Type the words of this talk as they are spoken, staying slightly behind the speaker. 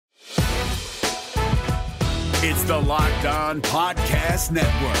It's the Locked On Podcast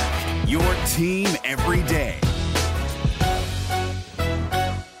Network, your team every day.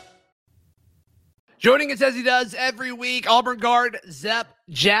 Joining us as he does every week, Auburn guard Zep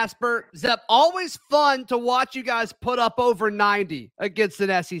Jasper. Zep, always fun to watch you guys put up over 90 against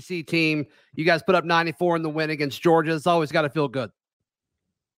an SEC team. You guys put up 94 in the win against Georgia. It's always got to feel good.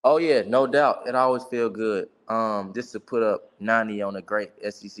 Oh, yeah, no doubt. It always feels good just to put up 90 on a great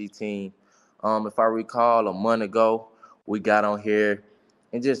SEC team. If I recall, a month ago, we got on here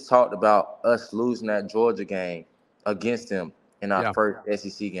and just talked about us losing that Georgia game against them in our first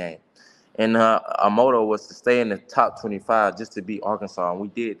SEC game. And our motto was to stay in the top 25 just to beat Arkansas, and we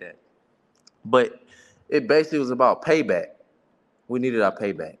did that. But it basically was about payback. We needed our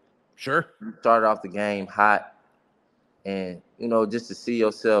payback. Sure. We started off the game hot, and, just to see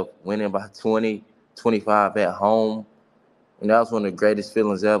yourself winning by 20, 25 at home, and that was one of the greatest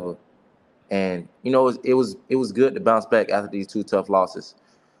feelings ever. And, it was good to bounce back after these two tough losses.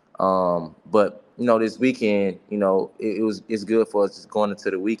 But this weekend, it's good for us just going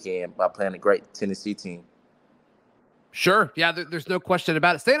into the weekend by playing a great Tennessee team. Sure. Yeah, there's no question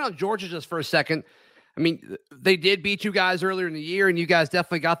about it. Staying on Georgia just for a second. I mean, they did beat you guys earlier in the year, and you guys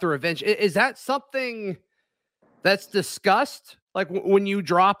definitely got the revenge. Is that something that's discussed? Like when you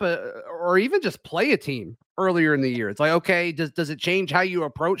drop or even just play a team earlier in the year, it's like, okay, does it change how you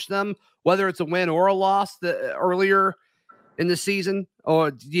approach them, whether it's a win or a loss earlier in the season?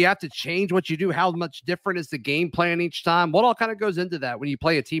 Or do you have to change what you do? How much different is the game plan each time? What all kind of goes into that when you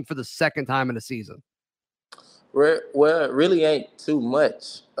play a team for the second time in a season? Well, it really ain't too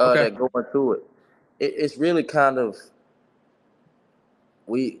much that go into it. It's really kind of,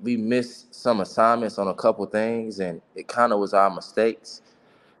 we missed some assignments on a couple things, and it kind of was our mistakes.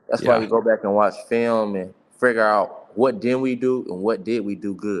 That's why we go back and watch film and figure out what didn't we do and what did we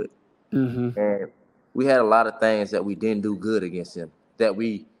do good. Mm-hmm. And we had a lot of things that we didn't do good against them that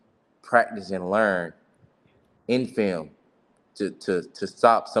we practiced and learned in film to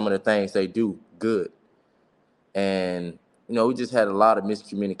stop some of the things they do good. And, we just had a lot of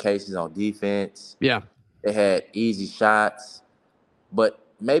miscommunications on defense. Yeah. They had easy shots, but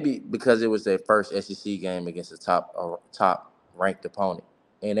maybe because it was their first SEC game against a top-ranked opponent,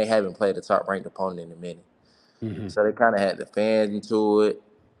 and they haven't played a top-ranked opponent in a minute. Mm-hmm. So they kind of had the fans into it.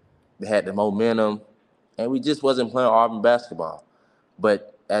 They had the momentum, and we just wasn't playing Auburn basketball.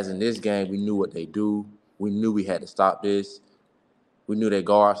 But as in this game, we knew what they do. We knew we had to stop this. We knew their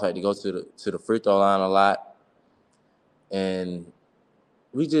guards had to go to the free throw line a lot. And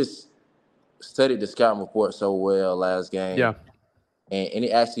we just studied the scouting report so well last game. Yeah. And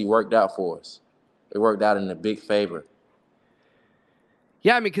it actually worked out for us. It worked out in a big favor.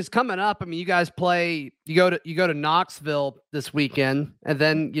 Yeah, I mean, because coming up, you guys you go to Knoxville this weekend, and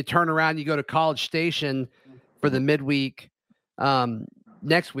then you turn around, you go to College Station for the midweek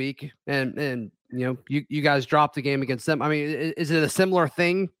next week, and you guys drop the game against them. I mean, is it a similar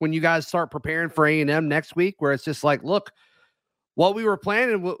thing when you guys start preparing for A&M next week, where it's just like, look, what we were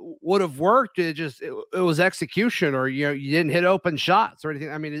planning would have worked. It was execution, or you didn't hit open shots or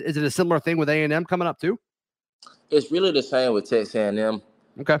anything. I mean, is it a similar thing with A&M coming up too? It's really the same with Texas A&M.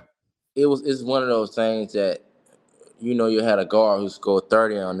 Okay. It's one of those things that you had a guard who scored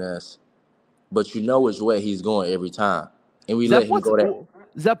 30 on us, but you know which way he's going every time, and we let him go there.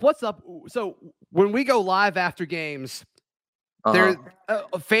 Zep, what's up? So when we go live after games,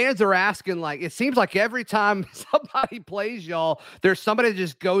 fans are asking, like, it seems like every time somebody plays y'all, there's somebody that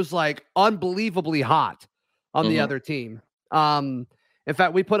just goes like unbelievably hot on the other team. In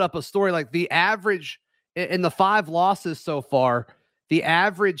fact, we put up a story like the average in the 5 losses so far, the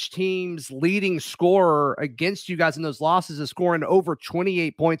average team's leading scorer against you guys in those losses is scoring over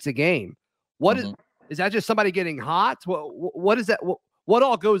 28 points a game. What is that? Just somebody getting hot? What is that? What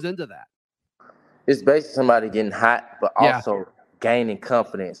all goes into that? It's basically somebody getting hot, but also gaining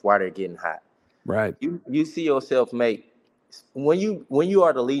confidence while they're getting hot. Right. You see yourself make, when you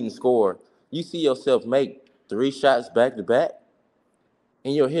are the leading scorer, you see yourself make 3 shots back to back.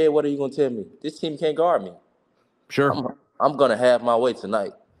 In your head, what are you going to tell me? This team can't guard me. Sure. I'm going to have my way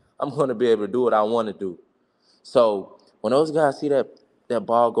tonight. I'm going to be able to do what I want to do. So when those guys see that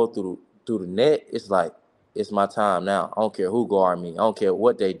ball go through the net, it's like, it's my time now. I don't care who guard me. I don't care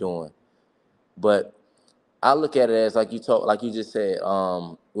what they doing. But I look at it as like you just said,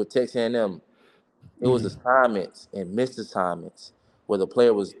 with Texas A&M, it was assignments and missed assignments where the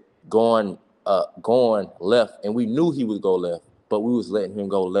player was going left, and we knew he would go left, but we was letting him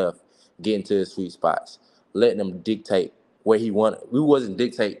go left, get into his sweet spots, letting him dictate where he wanted. We wasn't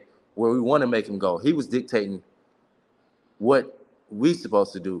dictate where we want to make him go. He was dictating what we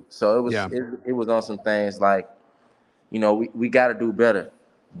supposed to do. So it was on some things like, we got to do better.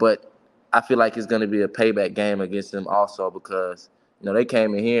 But I feel like it's going to be a payback game against them also because, they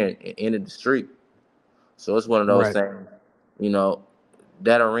came in here and ended the streak. So it's one of those things,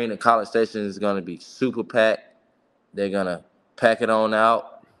 that arena, College Station, is going to be super packed. They're going to pack it on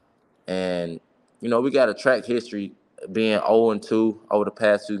out. And, we got a track history being 0-2 over the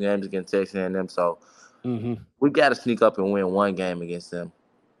past 2 games against Texas A&M. So we got to sneak up and win 1 game against them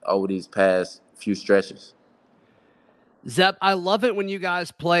over these past few stretches. Zep, I love it when you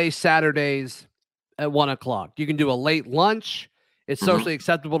guys play Saturdays at 1:00. You can do a late lunch. It's socially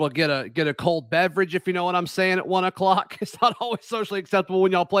acceptable to get a cold beverage, if you know what I'm saying, at 1:00. It's not always socially acceptable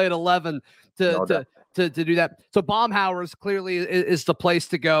when y'all play at 11 to do that. So Baumhower's clearly is the place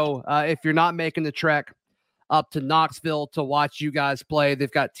to go if you're not making the trek up to Knoxville to watch you guys play.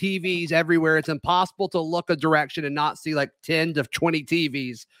 They've got TVs everywhere. It's impossible to look a direction and not see like 10 to 20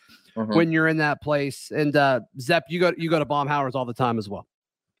 TVs when you're in that place. And Zep, you go to Baumhower's all the time as well.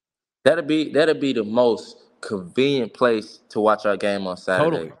 That'll be the most convenient place to watch our game on Saturday.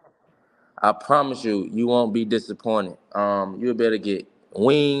 Totally. I promise you won't be disappointed. You'll be able to get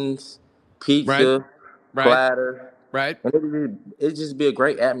wings, pizza, platter. Right. And it'll just be a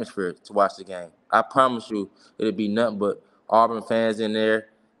great atmosphere to watch the game. I promise you it'll be nothing but Auburn fans in there,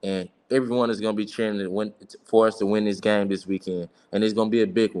 and everyone is going to be cheering for us to win this game this weekend, and it's going to be a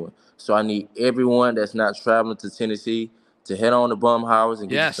big one. So I need everyone that's not traveling to Tennessee to head on to Baumhower's and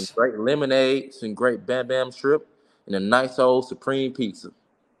get some great lemonade, some great Bam Bam shrimp, and a nice old Supreme pizza.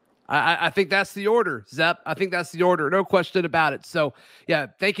 I think that's the order, Zep. I think that's the order. No question about it. So, yeah,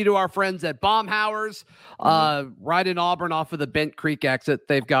 thank you to our friends at Baumhower's, right in Auburn off of the Bent Creek exit.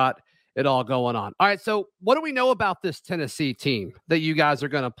 They've got it all going on. All right, so what do we know about this Tennessee team that you guys are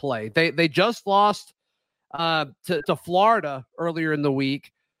going to play? They just lost to Florida earlier in the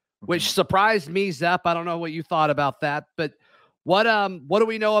week, which surprised me, Zep. I don't know what you thought about that, but what do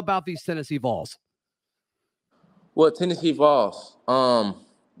we know about these Tennessee Vols? Well, Tennessee Vols,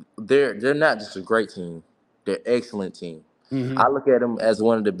 they're not just a great team; they're an excellent team. I look at them as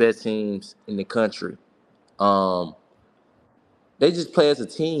one of the best teams in the country. They just play as a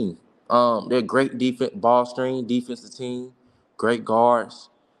team. They're a great ball screen defensive team, great guards.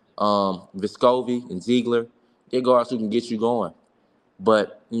 Vescovi and Ziegler, they're guards who can get you going.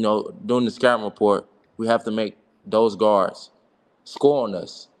 But, during the scouting report, we have to make those guards score on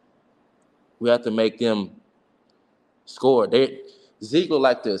us. We have to make them score. Ziegler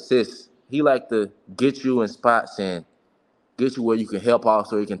like to assist. He like to get you in spots and get you where you can help out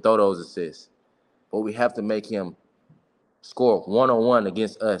so he can throw those assists. But we have to make him score one-on-one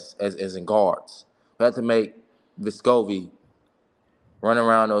against us as in guards. We have to make Vescovi run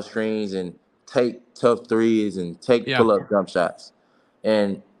around those screens and take tough threes and take pull-up jump shots.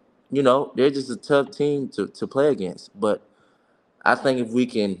 And, they're just a tough team to play against. But I think if we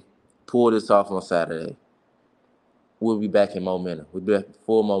can pull this off on Saturday, we'll be back in momentum. We'll be back in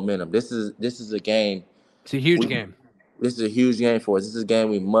full momentum. This is a game. It's a huge game. This is a huge game for us. This is a game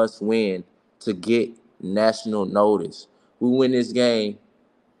we must win to get national notice. We win this game,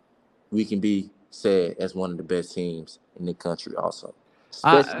 we can be said as one of the best teams in the country also.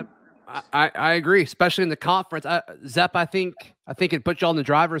 I agree, especially in the conference. Zep, I think it puts you on the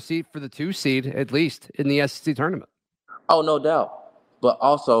driver's seat for the 2 seed, at least, in the SEC tournament. Oh, no doubt. But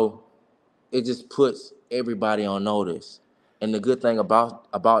also, it just puts everybody on notice. And the good thing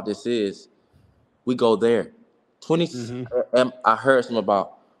about this is we go there. I heard some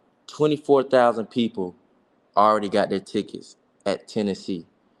about 24,000 people already got their tickets at Tennessee.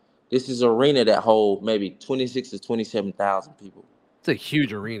 This is an arena that holds maybe 26 to 27,000 people. It's a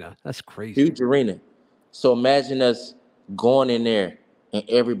huge arena. That's crazy. Huge arena. So imagine us going in there and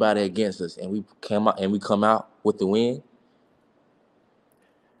everybody against us, and we come out with the win.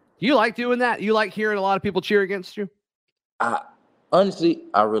 You like doing that? You like hearing a lot of people cheer against you? Honestly,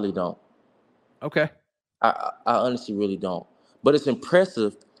 I really don't. Okay. I honestly really don't. But it's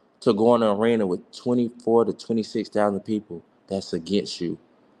impressive to go in an arena with 24 to 26,000 people that's against you,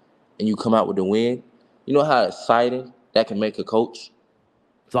 and you come out with the win. You know how exciting that can make a coach?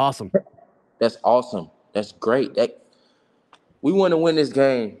 It's awesome. That's awesome. That's great. We want to win this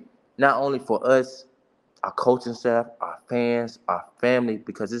game, not only for us, our coaching staff, our fans, our family,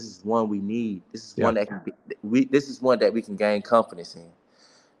 because this is one we need. This is one that this is one that we can gain confidence in.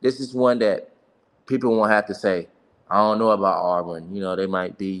 This is one that people won't have to say, I don't know about Auburn. They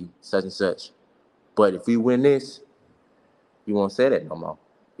might be such and such. But if we win this, you won't say that no more.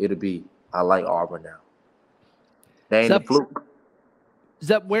 It'll be, I like Auburn now. They ain't a fluke.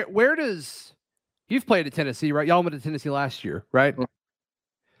 Zep, where does You've played at Tennessee, right? Y'all went to Tennessee last year, right? Mhm.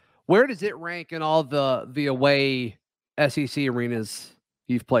 Where does it rank in all the away SEC arenas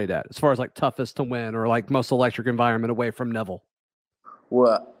you've played at, as far as like toughest to win or like most electric environment away from Neville?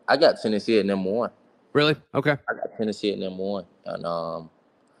 Well, I got Tennessee at number 1. Really? Okay. I got Tennessee at number 1. And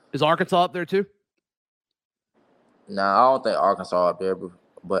Is Arkansas up there too? I don't think Arkansas up there,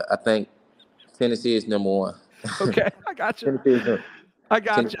 but I think Tennessee is number 1. Okay, I got you. Tennessee Is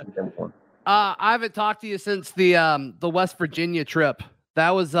number 1. I haven't talked to you since the West Virginia trip.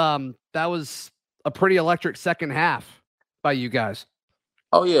 That was a pretty electric second half by you guys.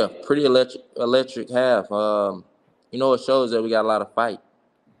 Oh yeah, pretty electric half. It shows that we got a lot of fight,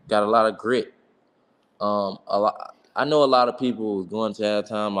 got a lot of grit. A lot. I know a lot of people going to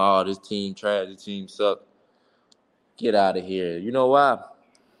halftime. Oh, this team trash. This team suck. Get out of here. You know why?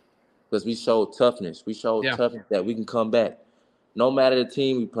 Because we showed toughness. We showed toughness that we can come back. No matter the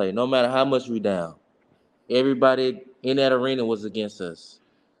team we play, no matter how much we down. Everybody in that arena was against us.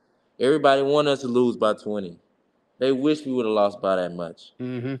 Everybody wanted us to lose by 20. They wish we would have lost by that much.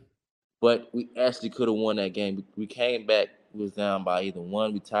 Mm-hmm. But we actually could have won that game. We came back. We was down by either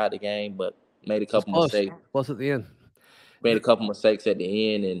one. We tied the game, but made a couple mistakes. Close at the end. Made a couple mistakes at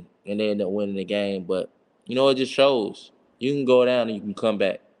the end, and they ended up winning the game. But, it just shows. You can go down and you can come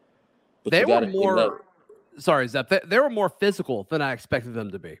back. But they you were more – sorry, Zep. They were more physical than I expected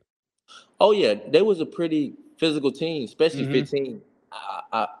them to be. Oh, yeah. They was a pretty physical team, especially 15.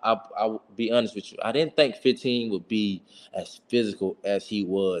 I'll be honest with you. I didn't think 15 would be as physical as he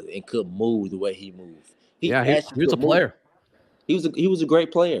was and could move the way he moved. He was a player. He was a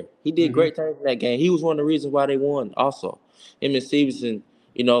great player. He did great things in that game. He was one of the reasons why they won also. Him and Stevenson,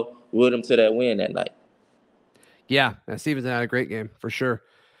 willed them to that win that night. Yeah, Stevenson had a great game for sure.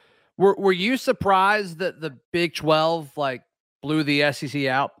 Were you surprised that the Big 12 blew the SEC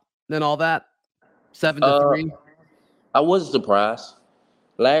out and all that? 7-3? I wasn't surprised.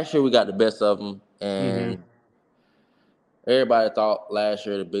 Last year we got the best of them, and everybody thought last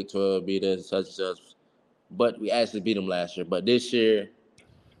year the Big 12 beat us such and such, but we actually beat them last year. But this year,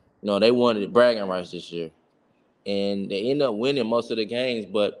 they wanted bragging rights this year, and they ended up winning most of the games.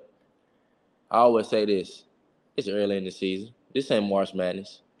 But I always say this: it's early in the season. This ain't March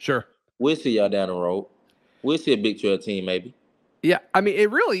Madness. Sure, we'll see y'all down the road. We'll see a Big 12 team maybe. Yeah, I mean, it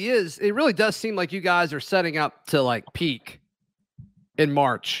really is. It really does seem like you guys are setting up to peak in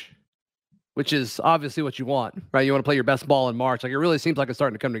March, which is obviously what you want, right? You want to play your best ball in March. It really seems like it's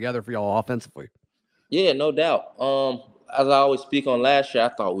starting to come together for y'all offensively. Yeah, no doubt. As I always speak on last year, I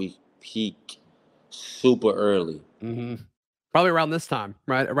thought we peaked super early. Probably around this time,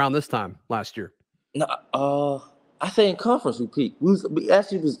 right? Around this time last year. No, I say in conference we peaked. We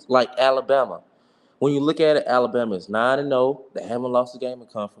actually was like Alabama. When you look at it, Alabama is 9-0. They haven't lost a game in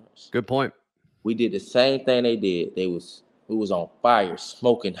conference. Good point. We did the same thing they did. We was on fire,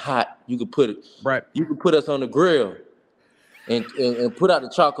 smoking hot. You could put it right. You could put us on the grill and put out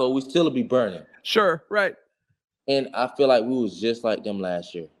the charcoal. We still be burning. Sure, right. And I feel like we was just like them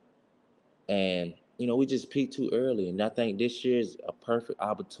last year. And we just peaked too early. And I think this year is a perfect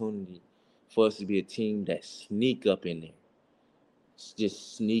opportunity for us to be a team that sneak up in there.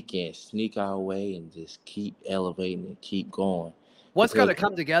 Just sneak our way, and just keep elevating and keep going. What's got to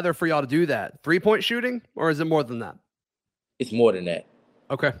come together for y'all to do that? 3-point shooting, or is it more than that? It's more than that.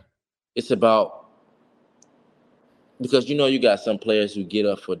 Okay. It's about because you got some players who get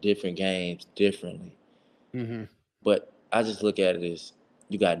up for different games differently. But I just look at it as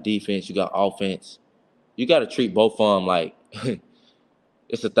you got defense, you got offense. You got to treat both of them like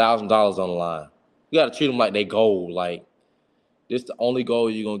it's $1,000 on the line. You got to treat them like they gold, like. This is the only goal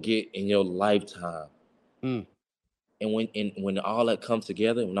you're gonna get in your lifetime. And when all that comes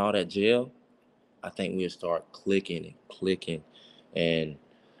together, when all that gel, I think we'll start clicking. And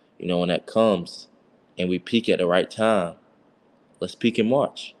when that comes and we peak at the right time, let's peak in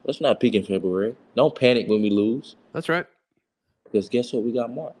March. Let's not peak in February. Don't panic when we lose. That's right. Because guess what? We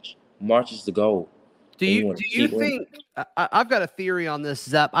got March. March is the goal. Do you think I've got a theory on this,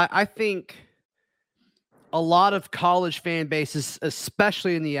 Zep? I think a lot of college fan bases,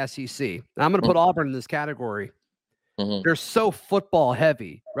 especially in the SEC. And I'm going to put Auburn in this category. They're so football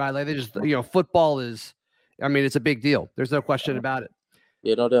heavy, right? They just, football is, it's a big deal. There's no question about it.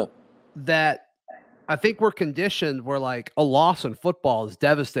 Yeah, no doubt. That I think we're conditioned where a loss in football is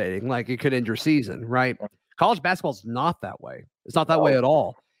devastating. It could end your season, right? College basketball is not that way. It's not that way at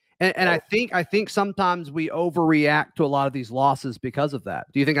all. And I think sometimes we overreact to a lot of these losses because of that.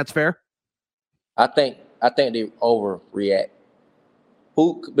 Do you think that's fair? I think they overreact.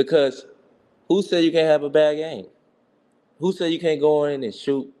 Because who said you can't have a bad game? Who said you can't go in and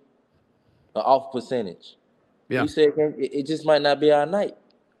shoot an off percentage. Yeah. We say it just might not be our night,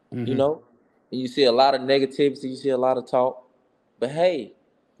 you know? And you see a lot of negativity, you see a lot of talk. But hey,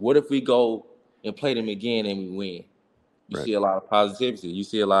 what if we go and play them again and we win? You see a lot of positivity. You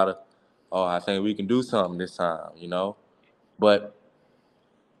see a lot of, oh, I think we can do something this time, you know? But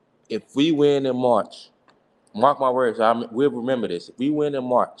if we win in March, mark my words, we'll remember this. If we win in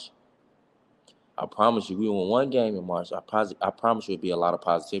March, I promise you, we win one game in March, I promise you it'll be a lot of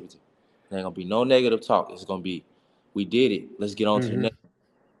positivity. There ain't going to be no negative talk. It's going to be, we did it. Let's get on to the next.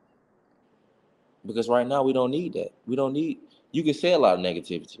 Because right now, we don't need that. You can say a lot of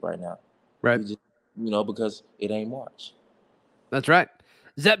negativity right now. Right. Just, because it ain't March. That's right.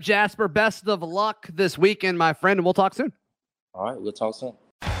 Zep Jasper, best of luck this weekend, my friend, and we'll talk soon. All right, we'll talk soon.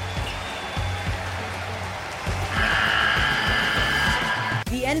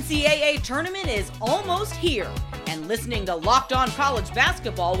 The NCAA tournament is almost here, and listening to Locked On College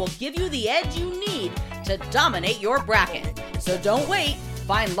Basketball will give you the edge you need to dominate your bracket. So don't wait.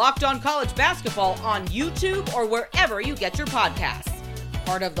 Find Locked On College Basketball on YouTube or wherever you get your podcasts.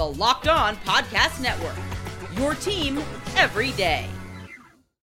 Part of the Locked On Podcast Network. Your team every day.